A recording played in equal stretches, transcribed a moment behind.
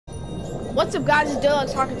What's up, guys? It's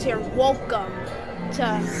Deluxe Hawkins here. Welcome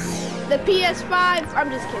to the PS5. I'm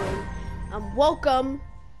just kidding. Welcome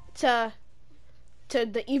to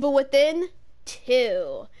The Evil Within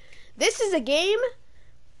 2. This is a game.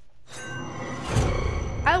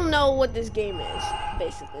 I don't know what this game is,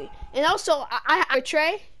 basically. And also, I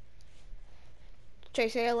Trey. Trey,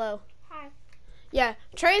 say hello. Hi. Yeah,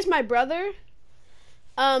 Trey is my brother.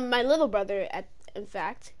 My little brother, in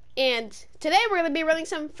fact. And today we're going to be running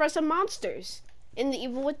some monsters in The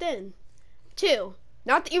Evil Within 2.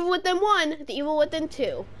 Not The Evil Within 1, The Evil Within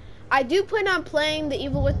 2. I do plan on playing The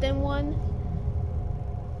Evil Within 1.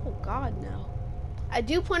 Oh god, no. I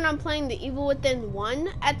do plan on playing The Evil Within 1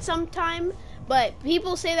 at some time, but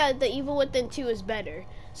people say that The Evil Within 2 is better.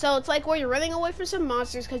 So it's like where you're running away from some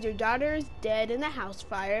monsters because your daughter is dead in a house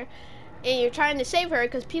fire, and you're trying to save her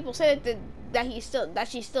because people say that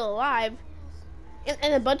she's still alive.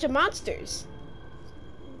 And a bunch of monsters.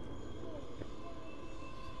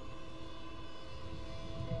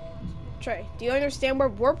 Trey, do you understand?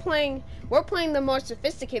 We're playing the more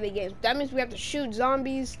sophisticated games. That means we have to shoot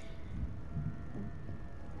zombies.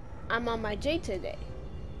 I'm on my J today.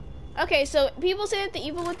 Okay, so people say that the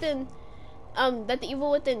Evil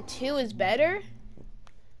Within 2 is better.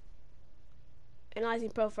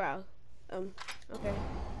 Analyzing profile. Okay.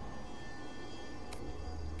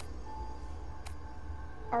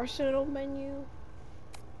 Arsenal menu.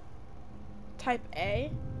 Type A.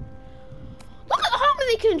 Look at how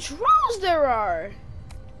many controls there are.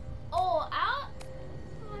 Oh, out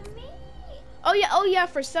for me. Oh yeah,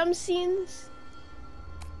 for some scenes.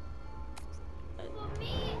 For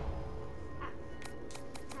me.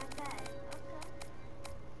 Not bad.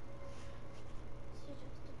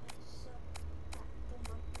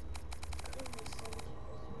 Okay.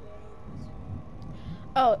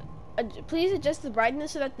 Oh, please adjust the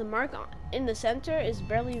brightness so that the mark in the center is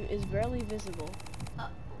barely visible.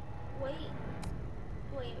 Wait.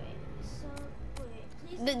 So wait,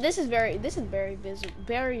 please. This is very visible. Very visible.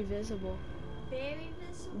 Very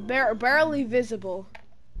visible. Barely visible.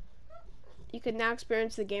 You can now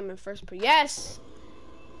experience the game in first person. Yes.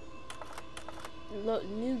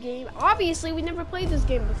 New game. Obviously, we never played this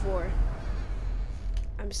game before.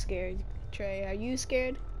 I'm scared. Trey, are you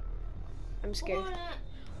scared? I'm scared.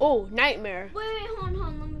 Oh, Nightmare. Wait, hold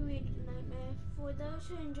on. Let me read Nightmare. For those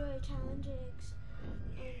who enjoy challenges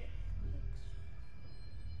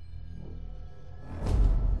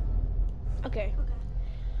Okay.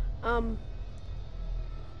 I'm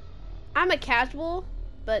a casual,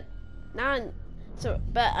 but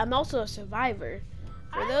but I'm also a survivor.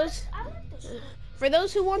 For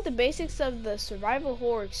those who want the basics of the survival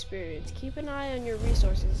horror experience, keep an eye on your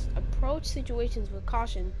resources. Approach situations with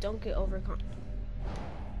caution. Don't get overconfident.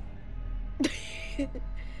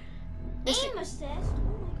 Aim assist. Oh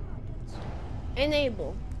my god, that's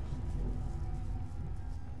Enable.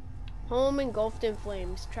 Home engulfed in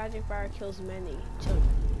flames. Tragic fire kills many.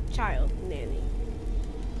 Child nanny.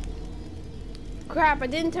 Crap, I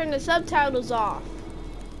didn't turn the subtitles off.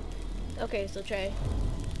 Okay, so Trey,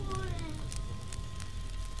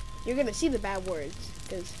 you're gonna see the bad words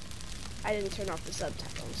because I didn't turn off the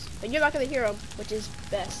subtitles. But you're not gonna hear them, which is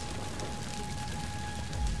best.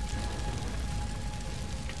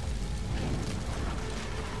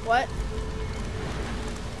 What?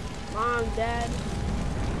 Mom, Dad.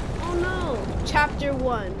 Oh no. Chapter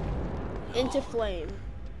 1. Into flame.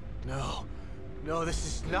 No, this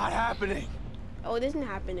is not happening. Oh, it isn't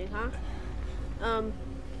happening, huh?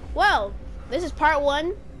 Well, this is part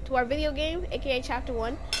 1 to our video game, aka chapter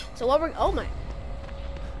 1. So what we're, oh my.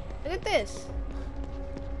 Look at this.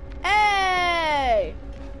 Hey!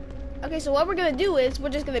 Okay, so what we're gonna do is we're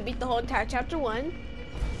just gonna beat the whole entire chapter 1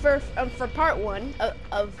 for part 1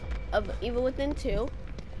 of Evil Within 2.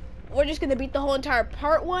 We're just gonna beat the whole entire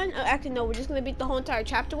part 1. Actually, no, we're just gonna beat the whole entire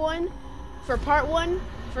chapter 1 for part 1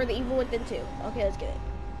 for the Evil Within 2. Okay, let's get it.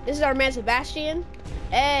 This is our man Sebastian.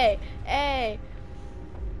 Hey.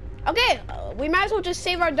 Okay, we might as well just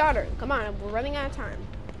save our daughter. Come on, we're running out of time.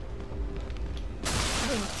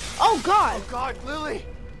 Oh God! Oh God, Lily!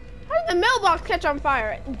 How did the mailbox catch on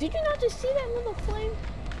fire? Did you not just see that little flame?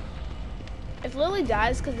 If Lily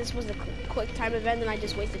dies because this was a quick time event, then I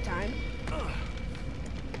just wasted time.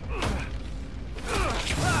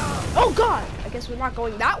 Oh God! I guess we're not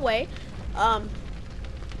going that way. Well,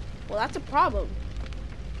 that's a problem.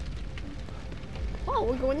 Oh,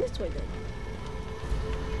 we're going this way then.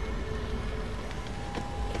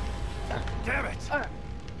 Damn it!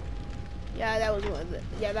 Yeah, that was one of them.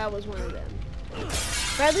 Yeah, that was one of them.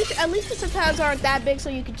 But at least the subtitles aren't that big,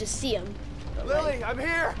 so you could just see them. Lily, I'm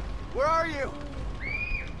here. Where are you?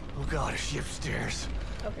 Oh God, is she upstairs?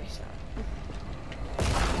 Okay, so.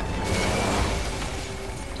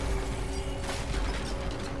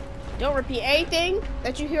 Don't repeat anything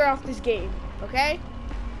that you hear off this game, okay?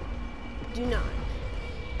 Do not.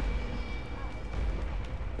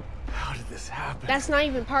 How did this happen? That's not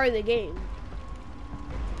even part of the game.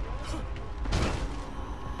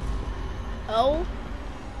 Oh?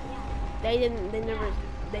 They never.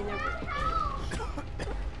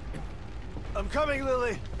 I'm coming,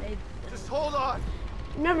 Lily. They, Just hold on.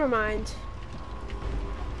 never mind.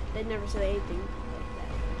 They never said anything like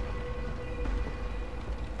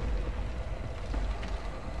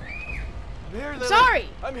I'm here, Lily. that. Sorry!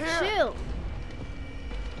 I'm here. Chill.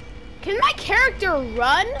 Can my character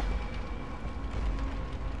run?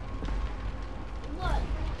 What?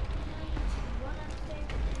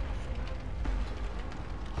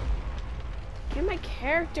 Can my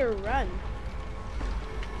character run?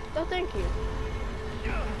 No, thank you.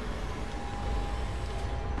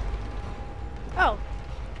 Oh.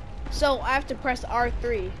 So I have to press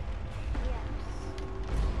R3. Yes.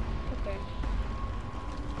 Okay.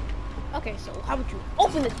 Okay, so how about you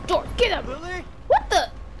open this door? Get up! Lily, What the?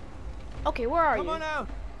 Okay, where are come you? on out.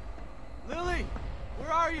 Lily,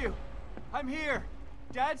 where are you? I'm here.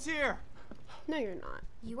 Dad's here. No, you're not.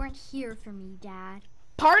 You weren't here for me, Dad.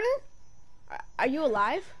 Pardon? Are you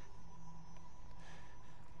alive?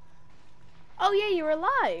 Oh yeah, you're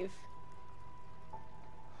alive.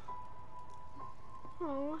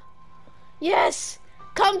 Oh. Yes!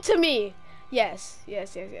 Come to me! Yes.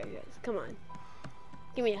 Come on.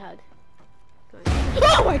 Give me a hug. Come on.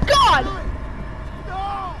 Oh my god!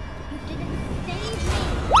 No! You didn't save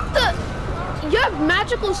me. What the? You have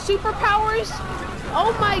magical superpowers?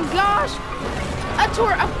 Oh my gosh!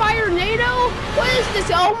 A fire-nado? What is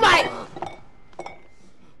this? Oh my!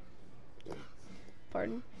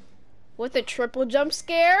 Pardon? With a triple jump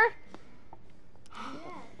scare?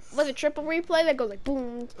 Yes. With a triple replay that goes like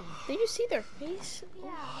boom. Did you see their face?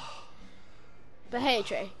 Yeah. But hey,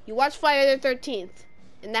 Trey, you watched Friday the 13th,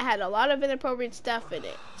 and that had a lot of inappropriate stuff in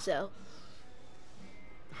it. So,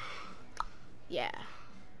 yeah,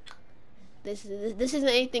 this isn't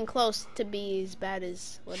anything close to be as bad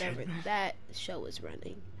as whatever that show was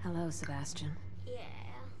running. Hello, Sebastian. Yeah.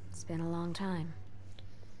 It's been a long time.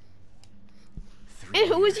 3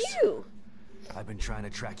 And who is years. you? I've been trying to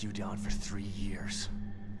track you down for 3 years.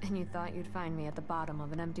 And you thought you'd find me at the bottom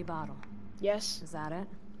of an empty bottle. Yes, Is that it?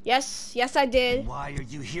 yes, I did. Why are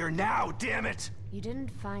you here now, damn it? You didn't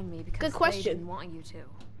find me because Good they question. didn't want you to.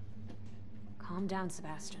 Calm down,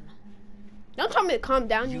 Sebastian. Don't tell me to calm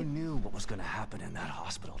down. You You. knew what was gonna happen in that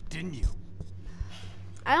hospital, didn't you?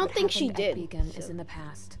 I don't What think she happened at did. Beacon is so. in the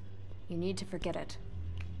past. You need to forget it.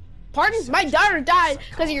 Pardon? My daughter died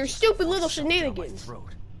because of your Psychologist stupid little forced shoved down my shenanigans.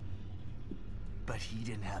 throat. But he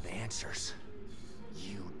didn't have answers.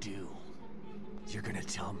 You do. You're gonna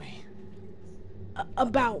tell me.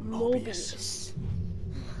 About Mobius. Mobius.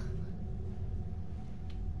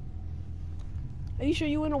 Are you sure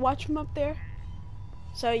you want to watch from up there?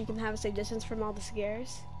 So you can have a safe distance from all the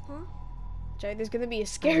scares? Huh? Sorry, there's gonna be a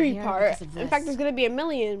scary here part. because of In fact, this. there's gonna be a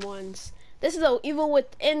million ones. This is a Evil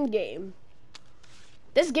Within game.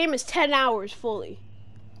 This game is 10 hours fully.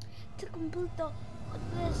 To complete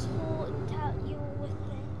this whole entire evil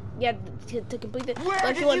within. Yeah, to complete it. Where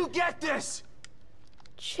But if did want- you get this?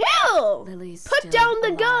 Chill! Lily's Put still down the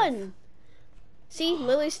alive. gun! See,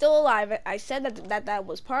 Lily's still alive. I said that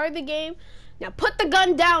was part of the game. Now put the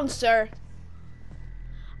gun down, sir.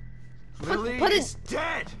 Lily put it- is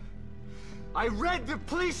dead. I read the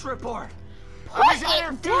police report. Put was at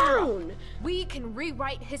her it funeral. down! We can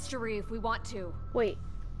rewrite history if we want to. Wait,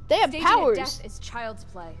 they have Staging a powers. death is child's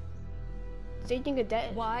play. Staging a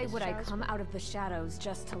death. Why is would I child's come out of the shadows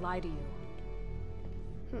just to lie to you?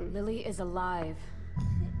 Hmm. Lily is alive,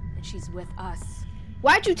 and she's with us,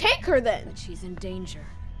 Why'd you take her then? but she's in danger.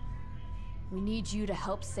 We need you to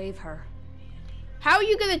help save her. How are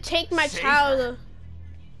you gonna take my Save child? her?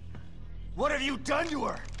 What have you done to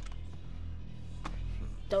her?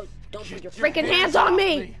 Don't put your Get freaking hands on off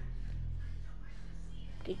me!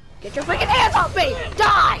 Get your freaking hands off me!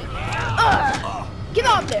 Die! Get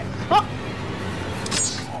off there! Oh.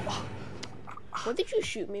 What did you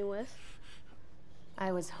shoot me with?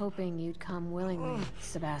 I was hoping you'd come willingly,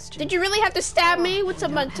 Sebastian. Did you really have to stab me with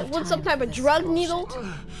some don't have with some time type for of this drug bullshit. needle?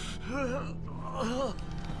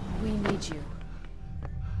 We need you.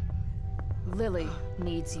 Lily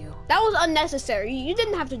needs you. That was unnecessary. You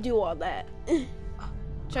didn't have to do all that.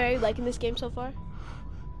 So are you liking this game so far?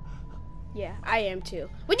 Yeah, I am too.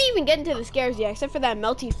 We didn't even get into the scares yet, except for that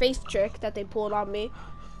melty face trick that they pulled on me,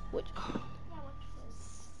 which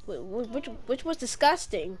Yeah, which was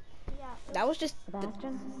disgusting. yeah, That was just.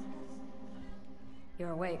 Sebastian?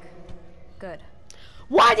 You're awake. Good.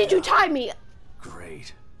 Why did you tie me?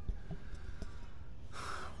 Great.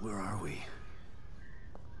 Where are we?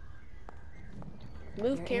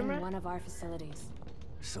 Move You're camera. in one of our facilities.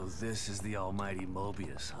 So this is the almighty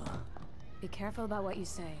Mobius, huh? Be careful about what you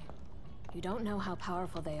say. You don't know how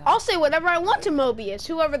powerful they are. I'll say whatever I want to Mobius,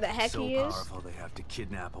 whoever the heck So he is. powerful they have to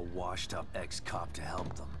kidnap a washed-up ex-cop to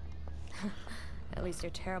help them. At least your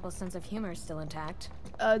terrible sense of humor is still intact.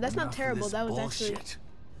 That's not Enough of terrible. this That was bullshit. actually.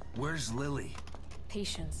 Where's Lily?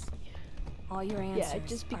 Patience. All your answers Yeah,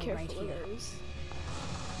 just be are careful right with here. those.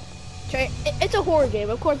 Trey, it's a horror game.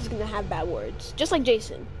 Of course, it's gonna have bad words, just like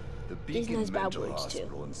Jason. The Jason Beacon has bad mental words too.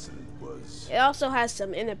 hospital incident was, It also has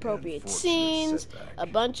some inappropriate Unfortunate scenes, setback. a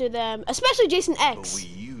bunch of them, especially Jason but X. we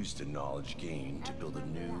used the knowledge gained to build a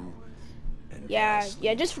new and Yeah, vastly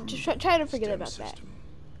yeah. Just try to forget STEM about that. system.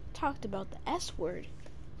 Talked about the S word,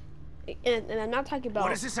 and I'm not talking about. What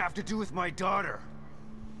does this have to do with my daughter?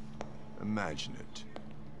 Imagine it.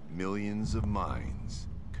 Millions of minds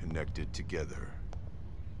connected together.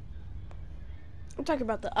 I'm talking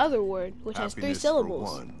about the other word, which has 3 Happiness for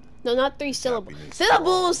syllables. one. No, not 3 syllables. Happiness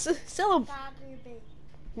Syllables. Syllable.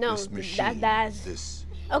 No, This machine, that's this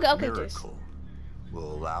okay. Jason. miracle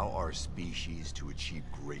will allow our species to achieve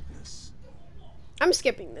greatness. I'm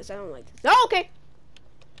skipping this. I don't like this. Oh, okay.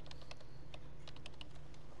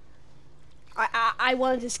 I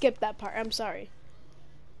wanted to skip that part. I'm sorry.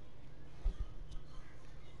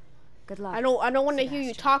 Good luck. I don't want to hear you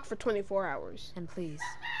Sebastian. talk for 24 hours. And please.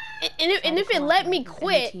 And if it let me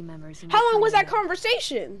quit, how long was that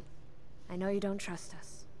conversation? I know you don't trust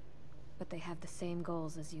us, but they have the same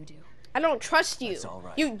goals as you do. I don't trust you. That's all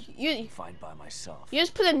right. You Fine by myself. you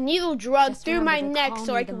just put a needle drug Just through my remember to neck call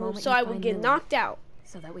so me I the can moment so you I would find get Lily. knocked out.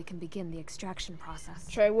 So that we can begin the extraction process.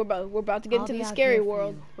 Trey, we're about to get I'll into be the out scary here for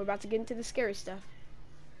world. you. We're about to get into the scary stuff.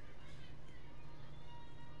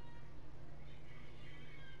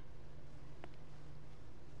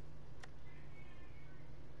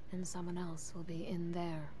 And someone else will be in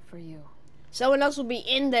there for you. Someone else will be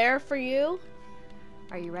in there for you.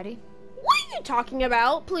 Are you ready? What are you talking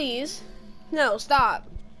about? Please. No, stop.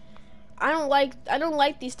 I don't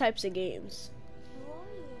like these types of games.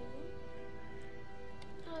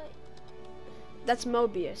 That's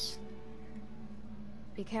Mobius,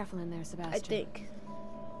 Be careful in there, Sebastian. I think.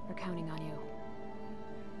 We're counting on you.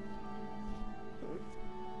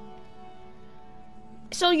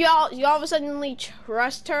 So y'all all of a sudden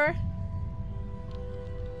trust her?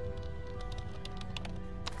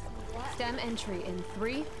 STEM entry in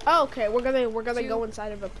 3. Oh, okay, we're gonna Two. go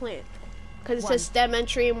inside of a plant. Cause it One. says STEM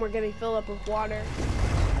entry and we're getting filled up with water.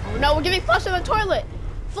 Oh no, we're getting flushed in the toilet!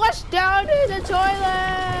 Flush down in the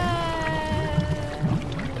toilet!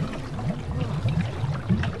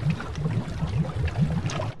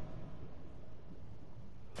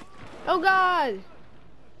 Oh god!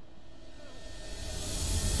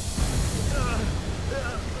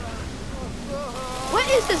 What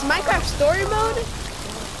is this, Minecraft story mode?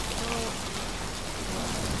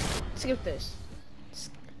 Skip this.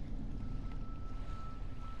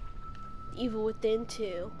 Evil Within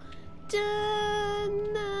 2.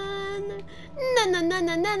 Dun, na, na, na, na,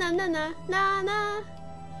 na, na, na, na, na, na, na.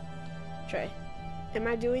 Trey, am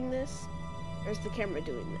I doing this? Or is the camera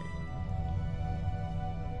doing that?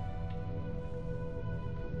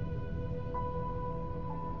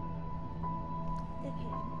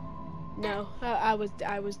 No, I was just,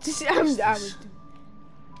 I was.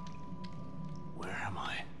 Where am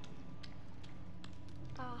I?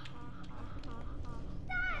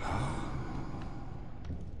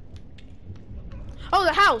 Oh,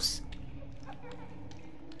 the house!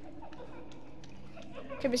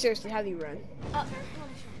 Can be seriously, how do you run? Dad,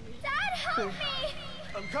 help me!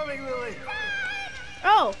 I'm coming, Lily.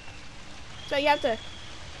 Oh! So you have to.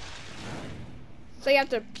 So you have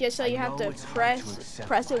to. Yeah, so I you have know to it's hard to press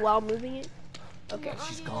accept, it while moving it. Okay.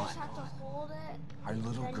 She's You gone. just have to hold it. Our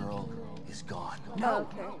little girl is gone. Oh,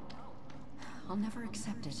 okay. I'll never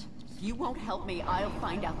accept it. If you won't help me, I'll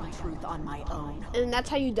find out the truth on my own. And that's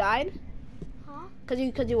how you died? Huh? Cause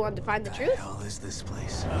you wanted to find the What truth? the hell is this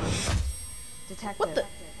place? Detective, What the-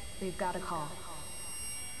 we've got a call.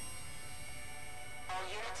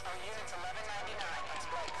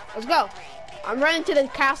 Let's go. I'm running to the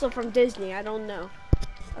castle from Disney. I don't know.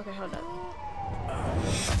 Okay, hold up.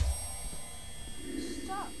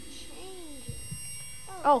 Stop changing.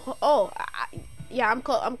 Yeah,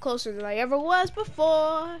 I'm closer than I ever was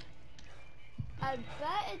before. I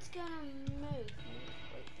bet it's gonna move.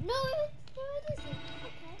 Wait, no, it isn't.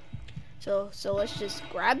 Okay. So let's just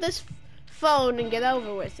grab this phone and get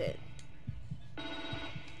over with it.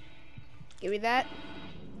 Give me that.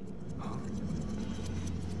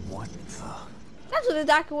 What the? That's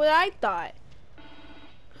exactly what I thought.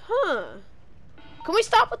 Huh. Can we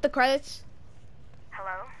stop with the credits?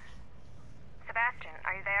 Hello? Sebastian,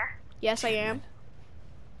 are you there? Yes, I am.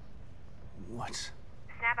 What?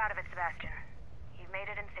 Snap out of it, Sebastian. You've made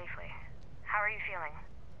it in safely. How are you feeling?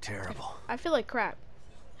 Terrible. I feel like crap.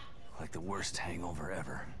 Like the worst hangover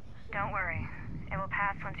ever. Don't worry. It will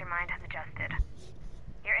pass once your mind has adjusted.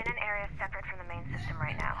 You're in an area separate from the main system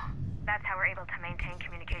right now. That's how we're able to maintain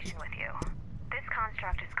communication with you. This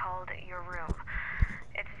construct is called your room.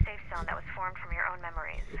 It's a safe zone that was formed from your own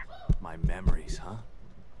memories. My memories, huh?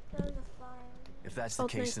 There's a fire. If that's the Oh,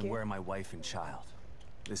 case, thank then you. where are my wife and child?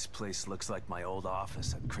 This place looks like my old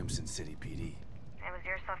office at Crimson City PD. It was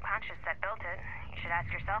your subconscious that built it. You should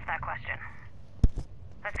ask yourself that question.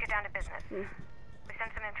 Let's get down to business. We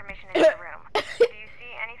sent some information into your room. Do you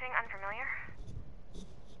see anything unfamiliar?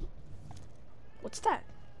 What's that?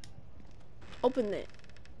 Open it.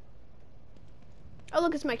 Oh,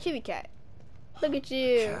 look, it's my kitty cat. Look at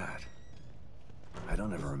you. Cat. I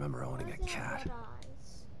don't ever remember owning a cat.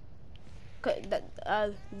 Red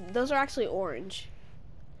eyes. Those are actually orange.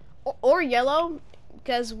 Or yellow,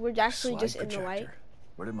 because we're actually Slide just in the light. projector.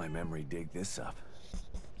 Where did my memory dig this up?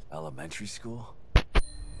 Elementary school? Oh,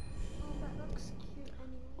 that looks cute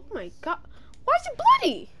anyway. Oh my god. Why is it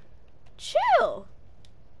bloody? Chill.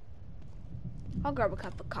 I'll grab a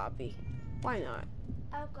cup of coffee. Why not?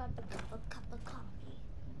 I'll grab a cup of coffee.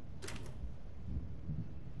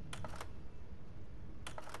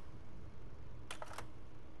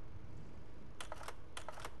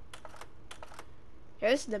 Here,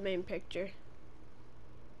 this is the main picture.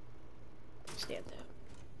 Stand up.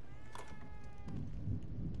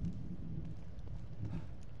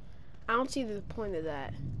 I don't see the point of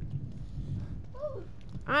that. Ooh,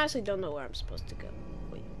 I honestly don't know where I'm supposed to go.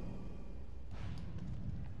 Wait.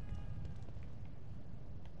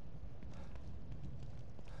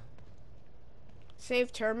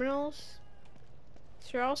 Save terminals?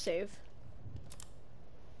 Sure, I'll save.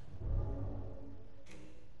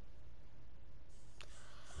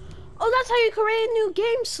 Oh, that's how you create a new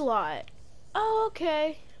game slot. Oh,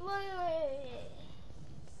 okay. wait.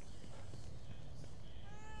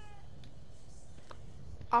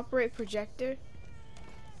 Operate projector.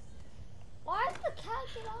 Why does the cat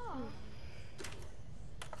get off?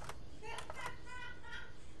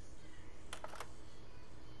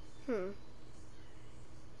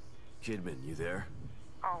 Kidman, you there?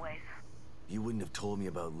 Always. You wouldn't have told me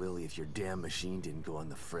about Lily if your damn machine didn't go on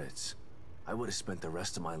the fritz. I would have spent the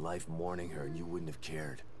rest of my life mourning her and you wouldn't have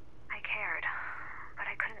cared. I cared, but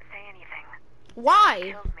I couldn't say anything.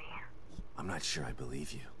 Why? Killed me. I'm not sure I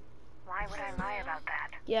believe you. Why would I lie about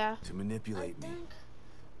that? Yeah. To manipulate me.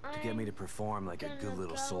 To get me to perform like a good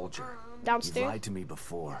little soldier. You've Downstairs? lied to me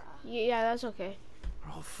before. Yeah, that's okay. Our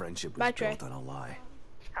whole friendship was Bye, Trey. built on a lie.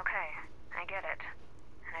 Okay, I get it.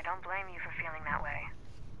 And I don't blame you for feeling that way.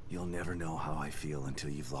 You'll never know how I feel until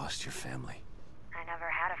you've lost your family. I never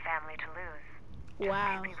had a family to lose. Just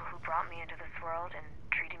Wow. people who brought me into this world and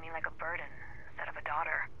treated me like a burden instead of a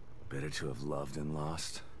daughter. Better to have loved and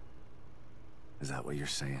lost? Is that what you're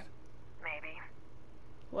saying? Maybe.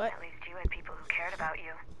 What? At least you had people who cared about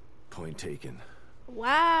you. Point taken.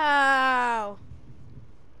 Wow.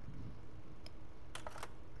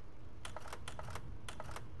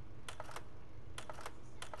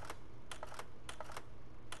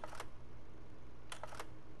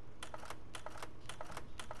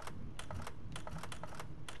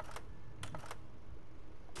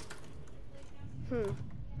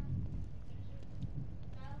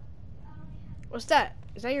 What's that?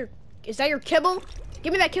 Is that your kibble?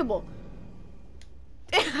 Give me that kibble.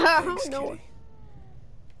 I Thanks, don't know. kitty.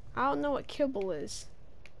 I don't know what kibble is.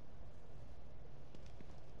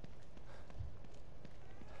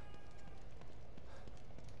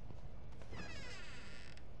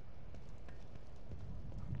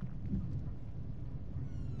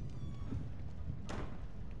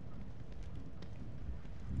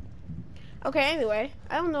 Okay, anyway,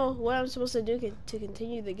 I don't know what I'm supposed to do to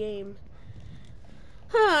continue the game.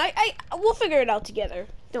 We'll figure it out together.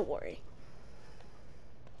 Don't worry.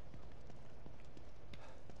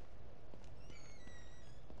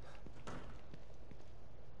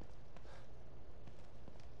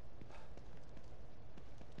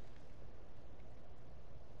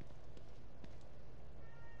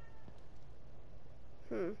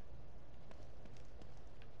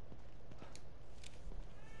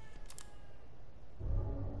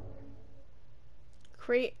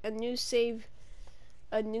 Create a new save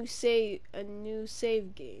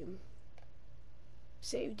game.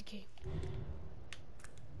 Saved game.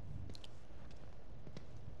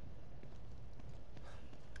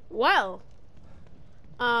 Well,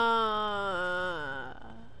 am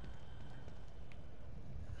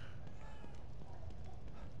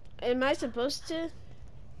I supposed to?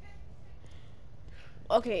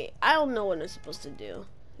 Okay, I don't know what I'm supposed to do.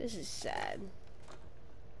 This is sad.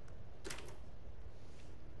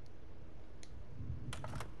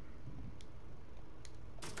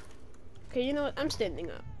 Okay, you know what? I'm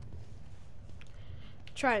standing up.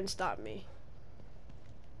 Try and stop me.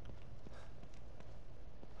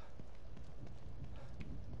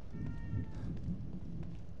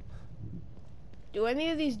 Do any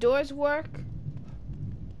of these doors work?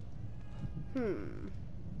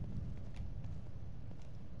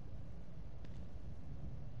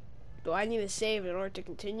 Do I need to save in order to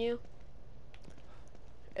continue?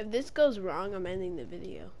 If this goes wrong, I'm ending the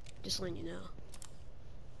video. Just letting you know.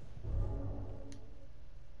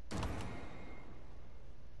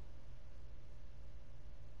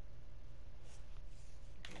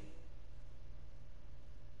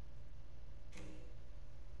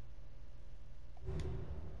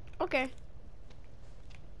 Okay.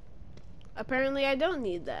 Apparently I don't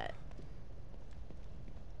need that.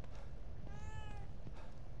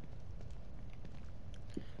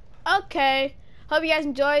 Okay. Hope you guys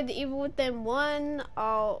enjoyed The Evil Within 1.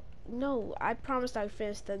 No, I promised I'd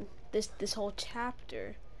finish this whole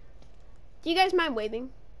chapter. Do you guys mind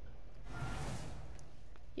waiting?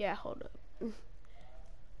 Yeah, hold up.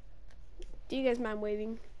 Do you guys mind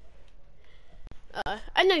waiting?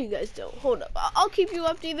 I know you guys don't. Hold up. I'll keep you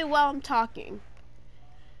updated while I'm talking.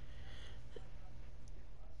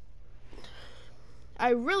 I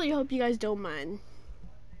really hope you guys don't mind.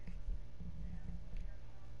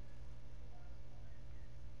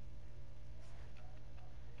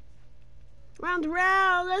 Round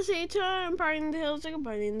around, let's say turn, party in the hills, like a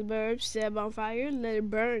party in the burbs, set on fire, let it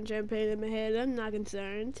burn, champagne in my head, I'm not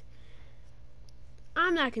concerned.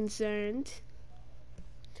 I'm not concerned.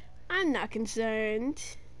 I'm not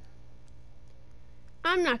concerned.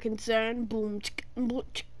 I'm not concerned. Boom, chick, boom,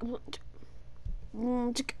 chick,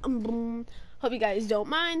 boom, chick, boom. Hope you guys don't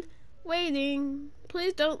mind waiting.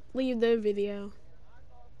 Please don't leave the video.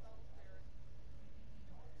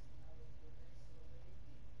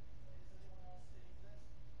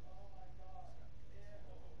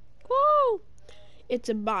 Woo! It's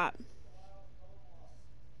a bot.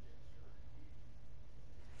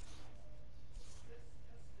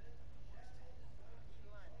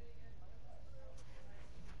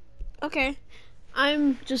 Okay,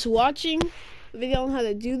 I'm just watching a video on how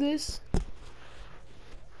to do this.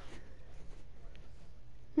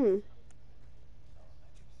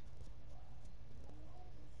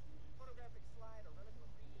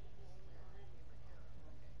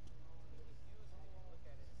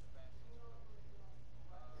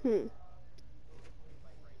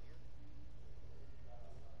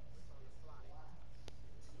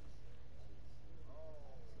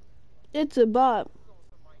 It's a bot.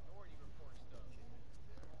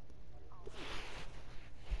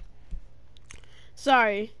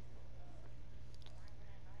 Sorry.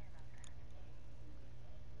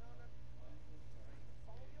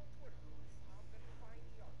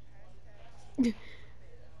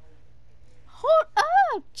 Hold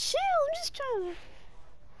up, chill. I'm just trying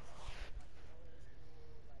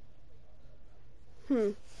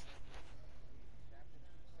to.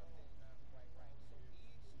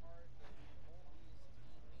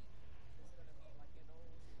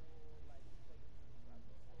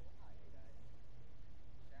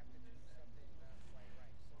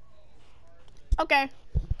 Okay,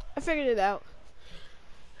 I figured it out.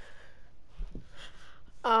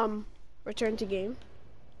 Return to game.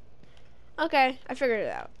 Okay, I figured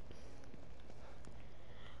it out.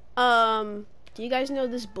 Do you guys know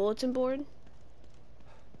this bulletin board?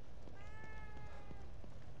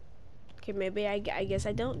 Okay, maybe I guess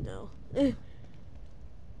I don't know.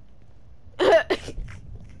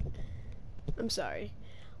 I'm sorry.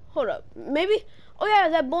 Hold up. Maybe. Oh yeah,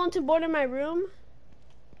 that bulletin board in my room.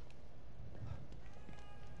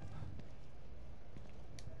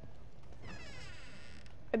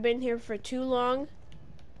 I've been here for too long.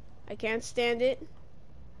 I can't stand it.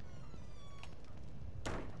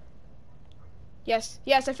 Yes,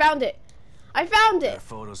 yes, I found it. I found There are it.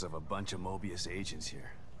 photos of a bunch of Mobius agents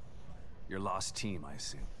here. Your lost team, I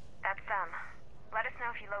assume. That's them. Let us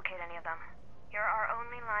know if you locate any of them. You're our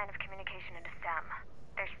only line of communication into STEM.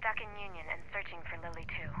 They're stuck in Union and searching for Lily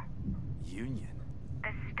too. Union?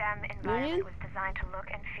 This STEM environment was designed to look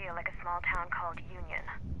and feel like a small town called Union.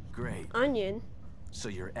 Great. Onion. So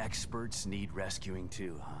your experts need rescuing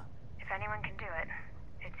too, huh? If anyone can do it,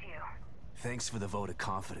 it's you. Thanks for the vote of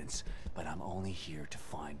confidence, but I'm only here to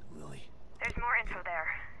find Lily. There's more info there.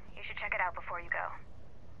 You should check it out before you go.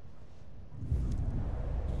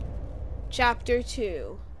 Chapter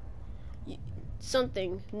 2.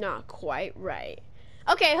 Something not quite right.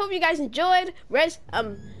 Okay, I hope you guys enjoyed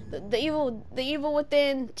the Evil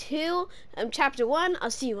Within 2, Chapter 1.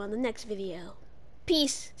 I'll see you on the next video.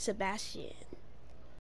 Peace, Sebastian.